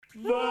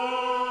That's the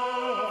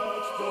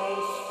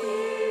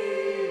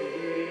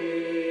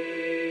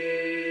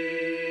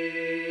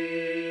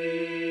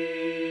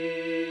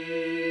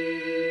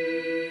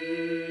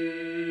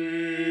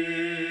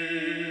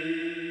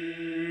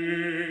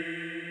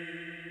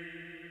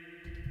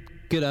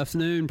Good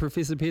afternoon,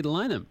 Professor Peter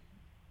Lineham.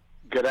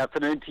 Good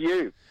afternoon to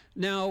you.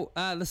 Now,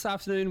 this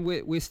afternoon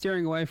we're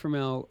steering away from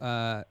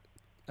our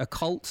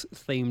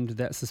occult-themed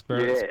That's the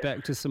Spirits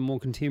back to some more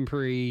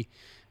contemporary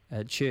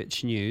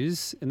church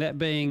news, and that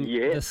being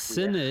the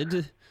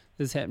synod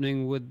is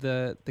happening with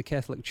the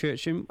Catholic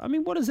Church. And I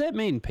mean, what does that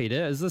mean,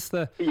 Peter? Is this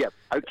the... Yep,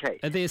 okay.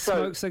 Are there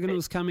smoke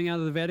signals coming out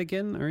of the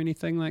Vatican or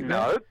anything like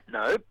that?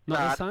 No.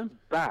 Not this time?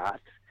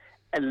 But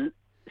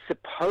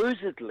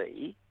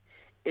supposedly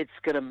it's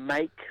going to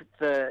make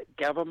the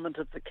government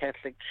of the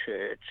Catholic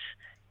Church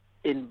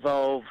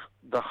involve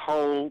the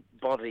whole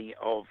body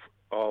of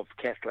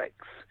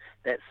Catholics.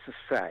 That's to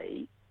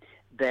say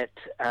that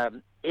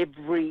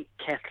every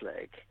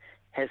Catholic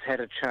has had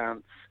a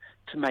chance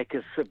to make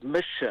a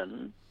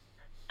submission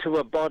to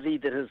a body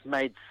that has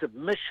made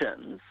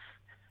submissions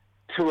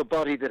to a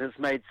body that has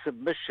made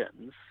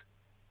submissions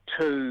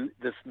to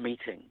this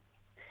meeting.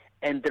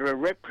 And there are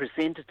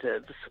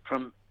representatives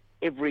from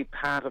every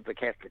part of the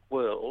Catholic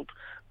world,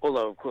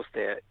 although of course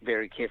they're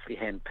very carefully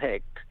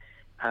hand-picked.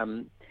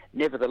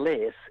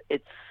 Nevertheless,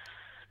 it's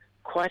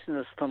quite an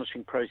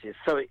astonishing process.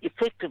 So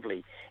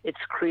effectively, it's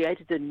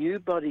created a new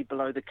body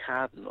below the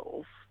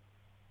cardinals,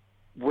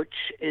 which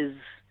is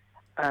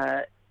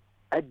a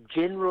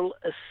general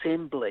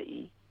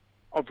assembly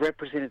of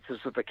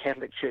representatives of the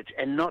Catholic Church,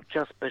 and not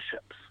just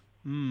bishops.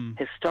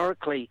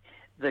 Historically,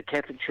 the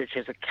Catholic Church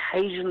has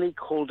occasionally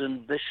called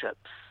in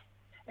bishops,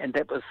 and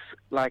that was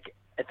like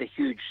at the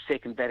huge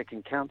Second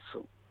Vatican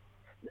Council.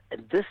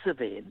 At this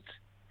event,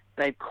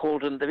 they've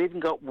even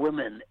got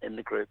women in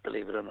the group,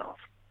 believe it or not.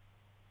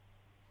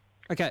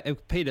 Okay,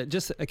 Peter,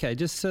 just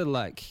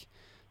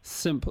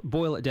to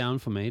boil it down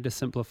for me, to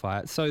simplify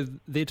it. So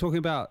they're talking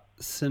about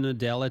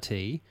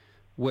synodality,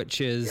 which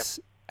is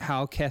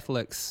how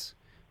Catholics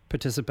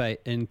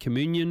participate in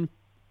communion,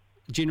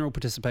 general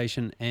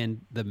participation,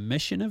 and the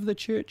mission of the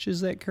church.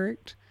 Is that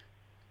correct?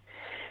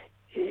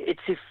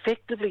 It's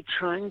effectively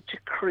trying to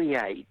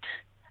create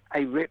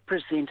a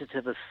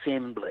representative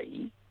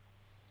assembly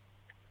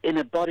in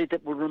a body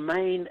that will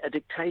remain a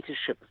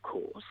dictatorship, of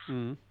course,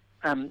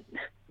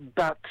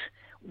 but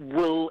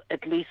will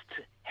at least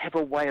have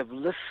a way of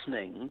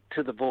listening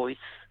to the voice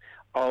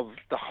of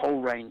the whole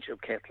range of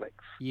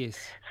Catholics.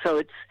 Yes. So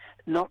it's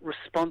not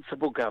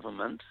responsible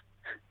government,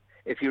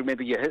 if you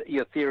remember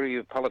your theory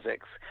of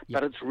politics,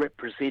 but it's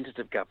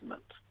representative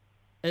government.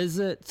 Is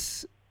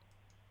it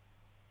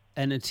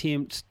an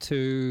attempt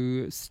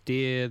to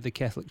steer the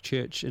Catholic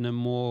Church in a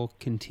more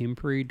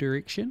contemporary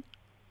direction?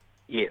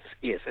 Yes,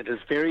 it is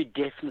very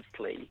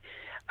definitely.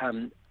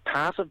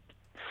 Part of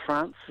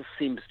Francis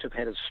seems to have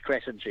had a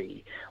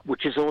strategy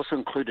which has also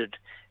included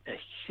a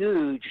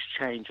huge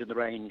change in the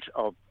range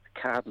of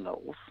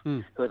cardinals,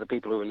 who are the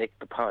people who elect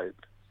the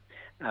Pope,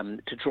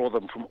 to draw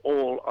them from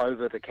all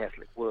over the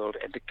Catholic world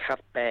and to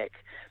cut back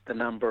the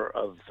number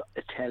of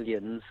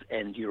Italians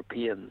and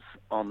Europeans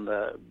on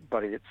the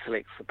body that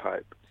selects the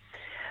Pope.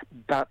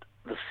 But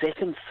the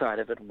second side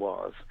of it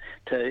was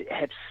to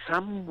have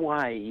some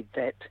way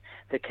that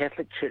the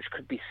Catholic Church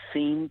could be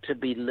seen to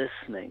be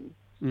listening.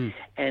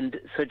 And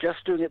so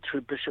just doing it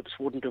through bishops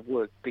wouldn't have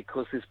worked,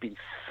 because there's been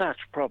such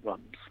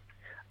problems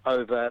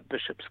over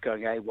bishops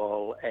going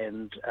AWOL,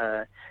 and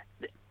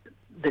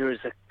there is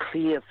a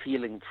clear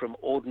feeling from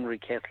ordinary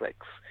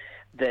Catholics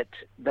that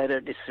they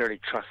don't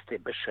necessarily trust their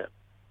bishop.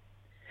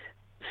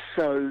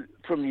 So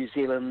from New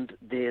Zealand,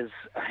 there's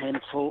a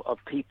handful of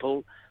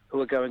people who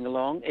are going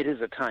along. It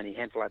is a tiny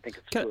handful. I think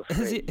it's 2 or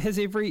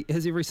 3.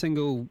 Has every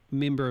single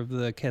member of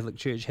the Catholic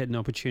Church had an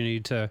opportunity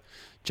to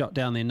jot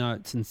down their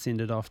notes and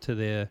send it off to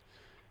their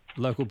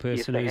local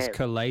person who's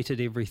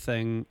collated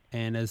everything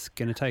and is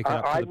going to take it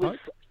up to the Pope?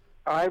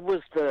 I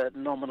was the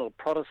nominal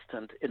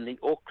Protestant in the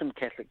Auckland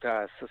Catholic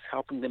Diocese,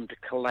 helping them to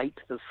collate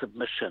the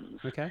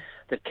submissions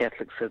that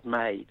Catholics had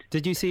made.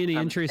 Did you see any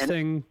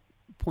interesting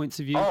points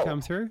of view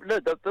come through? No,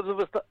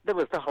 there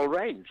was the whole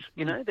range.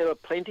 You know, there were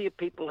plenty of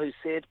people who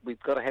said we've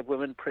got to have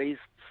women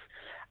priests.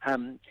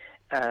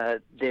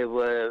 There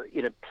were,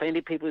 plenty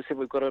of people who said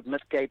we've got to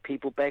admit gay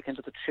people back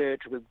into the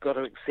church. We've got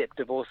to accept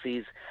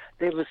divorcees.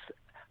 There was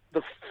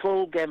the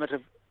full gamut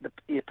of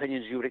the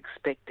opinions you would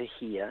expect to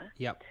hear.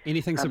 Yep.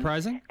 Anything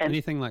surprising?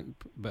 Anything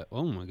but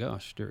oh my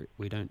gosh,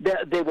 we don't.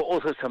 There were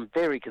also some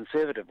very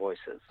conservative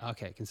voices.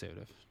 Okay,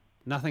 conservative.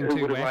 Nothing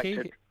too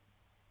wacky.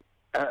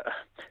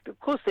 Of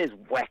course there's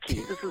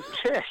wacky. This is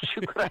church.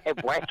 You've got to have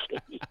wacky.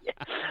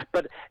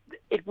 But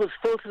it was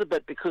filtered a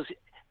bit because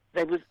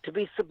they were to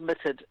be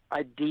submitted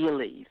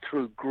ideally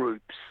through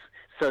groups,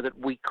 so that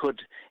we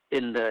could,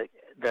 in the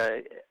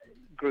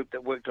group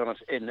that worked on it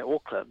in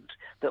Auckland,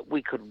 that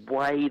we could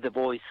weigh the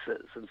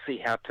voices and see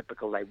how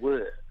typical they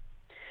were.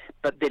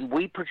 But then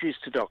we produced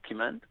a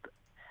document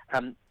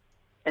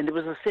and there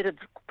was a set of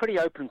pretty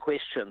open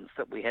questions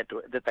that they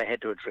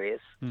had to address.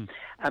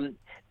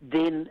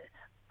 Then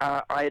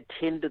I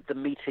attended the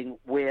meeting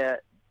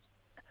where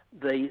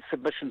the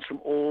submissions from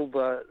all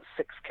the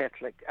 6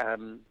 Catholic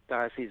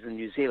dioceses in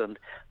New Zealand,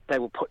 they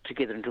were put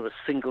together into a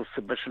single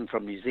submission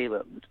from New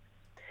Zealand,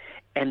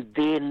 and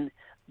then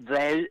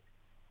the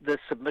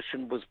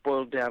submission was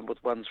boiled down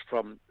with ones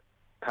from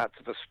parts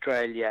of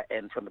Australia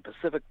and from the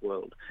Pacific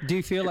world. Do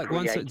you feel like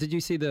did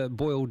you see the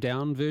boiled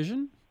down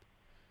version?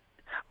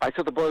 I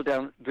saw the boiled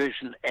down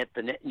version at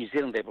the New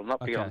Zealand level,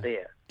 not beyond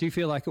there. Do you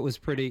feel like it was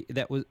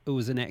it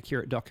was an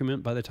accurate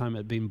document by the time it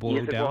had been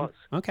boiled down? Yes, it was.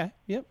 Okay,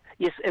 yep.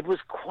 Yes, it was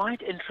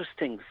quite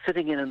interesting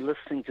sitting in and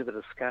listening to the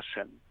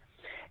discussion.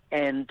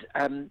 And,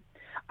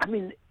 I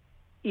mean,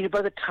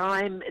 by the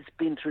time it's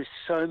been through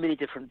so many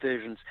different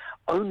versions,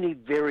 only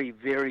very,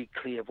 very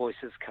clear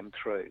voices come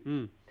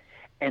through.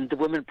 And the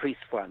women priest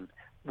one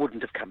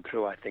wouldn't have come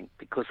through, I think,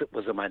 because it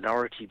was a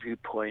minority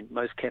viewpoint.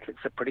 Most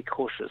Catholics are pretty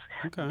cautious.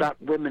 Okay.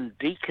 But women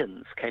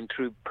deacons came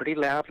through pretty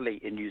loudly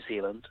in New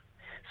Zealand.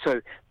 So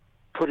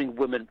putting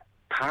women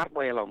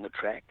partway along the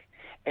track,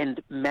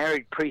 and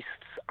married priests,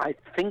 I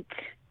think,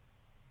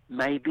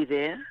 may be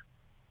there.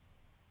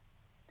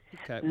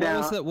 Okay.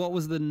 Now, what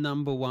was the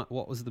number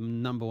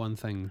one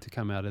thing to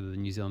come out of the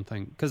New Zealand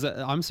thing? Because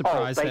I'm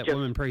surprised that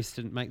women priests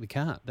didn't make the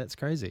cut. That's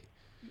crazy.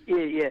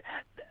 Yeah.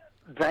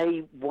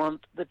 They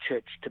want the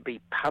church to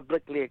be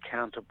publicly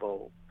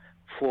accountable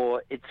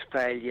for its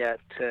failures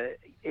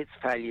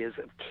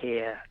of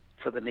care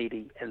for the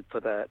needy and for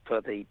the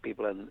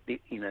people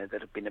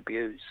that have been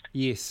abused.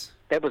 Yes.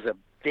 That was a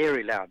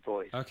very loud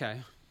voice. Okay.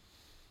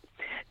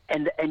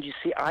 And you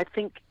see, I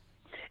think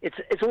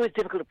it's always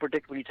difficult to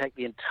predict when you take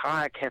the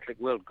entire Catholic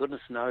world.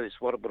 Goodness knows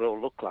what it would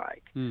all look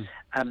like.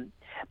 And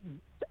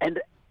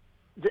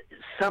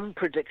some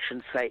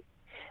predictions say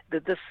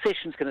that this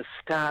session's going to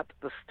start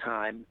this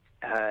time.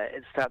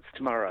 It starts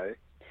tomorrow,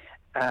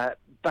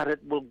 but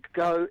it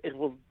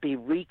will be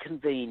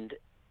reconvened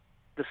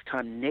this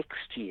time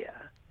next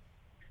year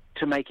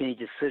to make any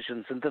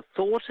decisions. And the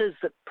thought is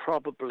that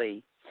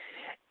probably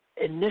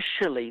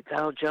initially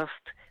they'll just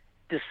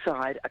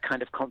decide a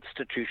kind of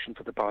constitution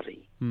for the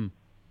body,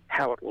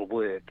 how it will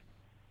work.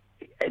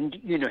 And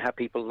you know how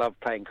people love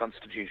playing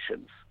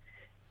constitutions.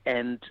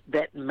 And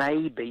that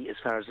may be as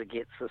far as it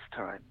gets this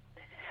time.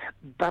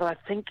 But I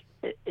think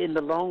in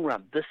the long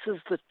run, this is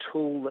the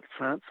tool that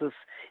Francis,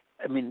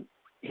 I mean,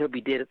 he'll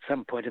be dead at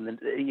some point in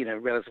the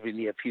relatively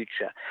near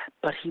future,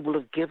 but he will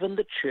have given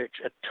the church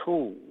a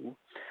tool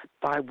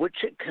by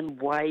which it can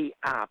weigh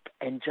up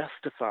and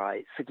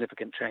justify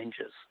significant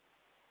changes.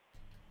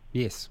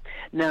 Yes.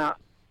 Now,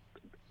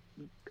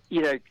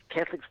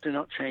 Catholics do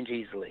not change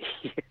easily.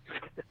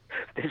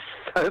 There's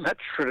so much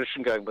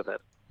tradition going with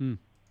it.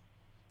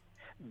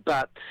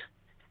 But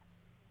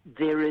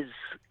there is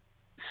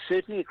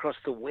certainly across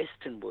the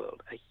Western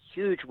world a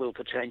huge will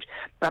for change.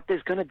 But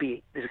there's going to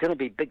be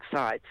big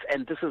fights,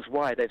 and this is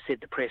why they've said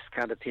the press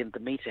can't attend the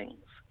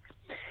meetings,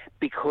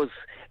 because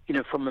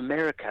from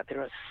America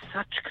there are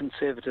such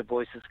conservative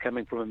voices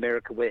coming from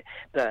America where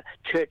the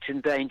church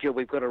in danger,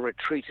 we've got to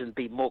retreat and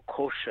be more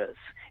cautious,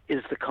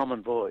 is the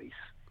common voice.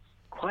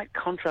 Quite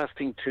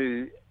contrasting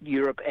to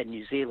Europe and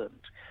New Zealand,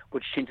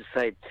 which tend to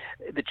say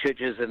the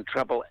church is in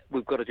trouble,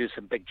 we've got to do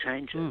some big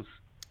changes.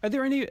 Are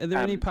there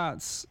any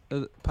parts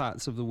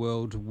of the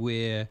world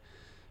where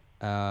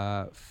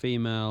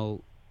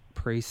female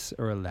priests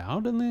are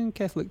allowed in the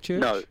Catholic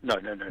Church? No.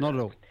 Not at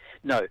all.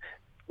 No.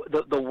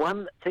 The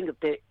one thing that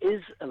there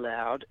is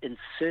allowed in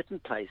certain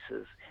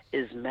places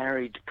is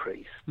married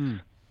priests.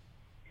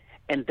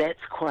 And that's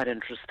quite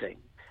interesting.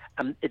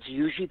 It's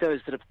usually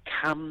those that have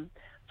come.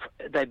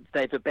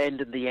 They've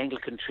abandoned the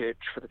Anglican Church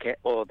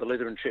or the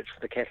Lutheran Church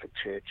for the Catholic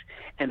Church,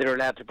 and they're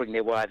allowed to bring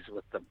their wives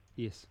with them.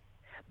 Yes.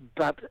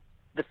 But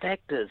the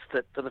fact is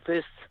that for the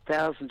first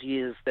 1,000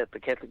 years that the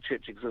Catholic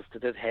Church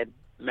existed, it had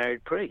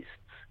married priests.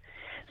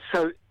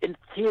 So in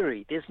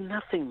theory, there's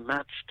nothing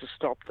much to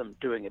stop them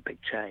doing a big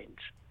change.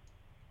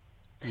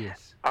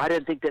 Yes. I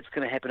don't think that's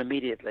going to happen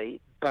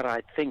immediately, but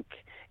I think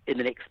in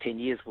the next 10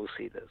 years we'll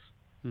see this.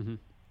 Mm-hmm.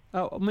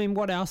 Oh, I mean,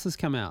 what else has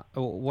come out?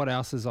 Or what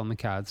else is on the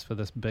cards for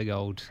this big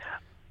old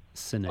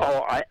synod?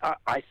 Oh,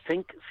 I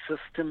think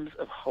systems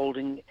of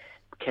holding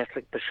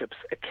Catholic bishops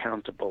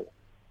accountable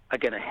are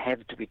going to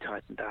have to be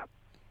tightened up.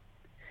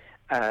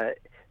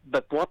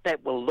 But what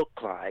that will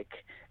look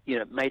like,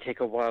 may take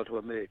a while to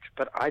emerge.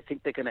 But I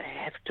think they're going to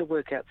have to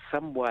work out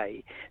some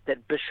way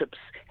that bishops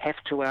have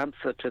to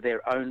answer to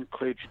their own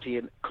clergy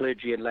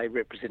and lay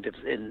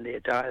representatives in their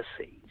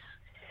diocese,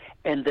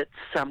 and that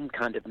some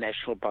kind of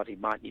national body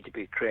might need to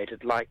be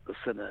created, like the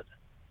synod.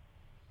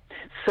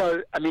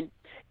 So, I mean,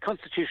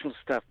 constitutional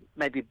stuff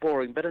may be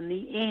boring, but in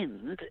the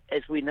end,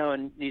 as we know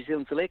in New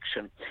Zealand's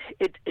election,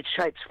 it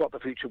shapes what the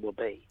future will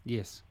be.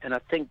 Yes. And I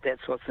think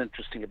that's what's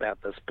interesting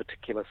about this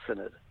particular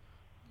synod.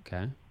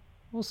 Okay,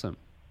 awesome.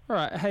 All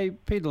right, hey,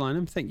 Peter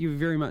Lineham, thank you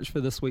very much for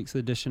this week's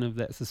edition of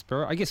That's the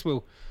Spirit. I guess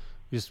we'll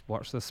just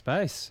watch the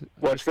space.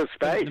 Watch the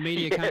space. The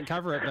media can't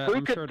cover it, but Who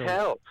I'm could sure it'll...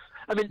 tell?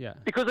 I mean,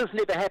 because it's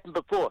never happened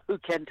before, who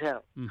can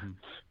tell? Mm-hmm.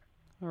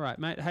 All right,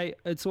 mate. Hey,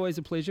 it's always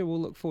a pleasure.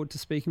 We'll look forward to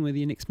speaking with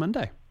you next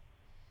Monday.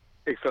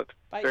 Excellent.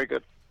 Bye. Very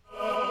good.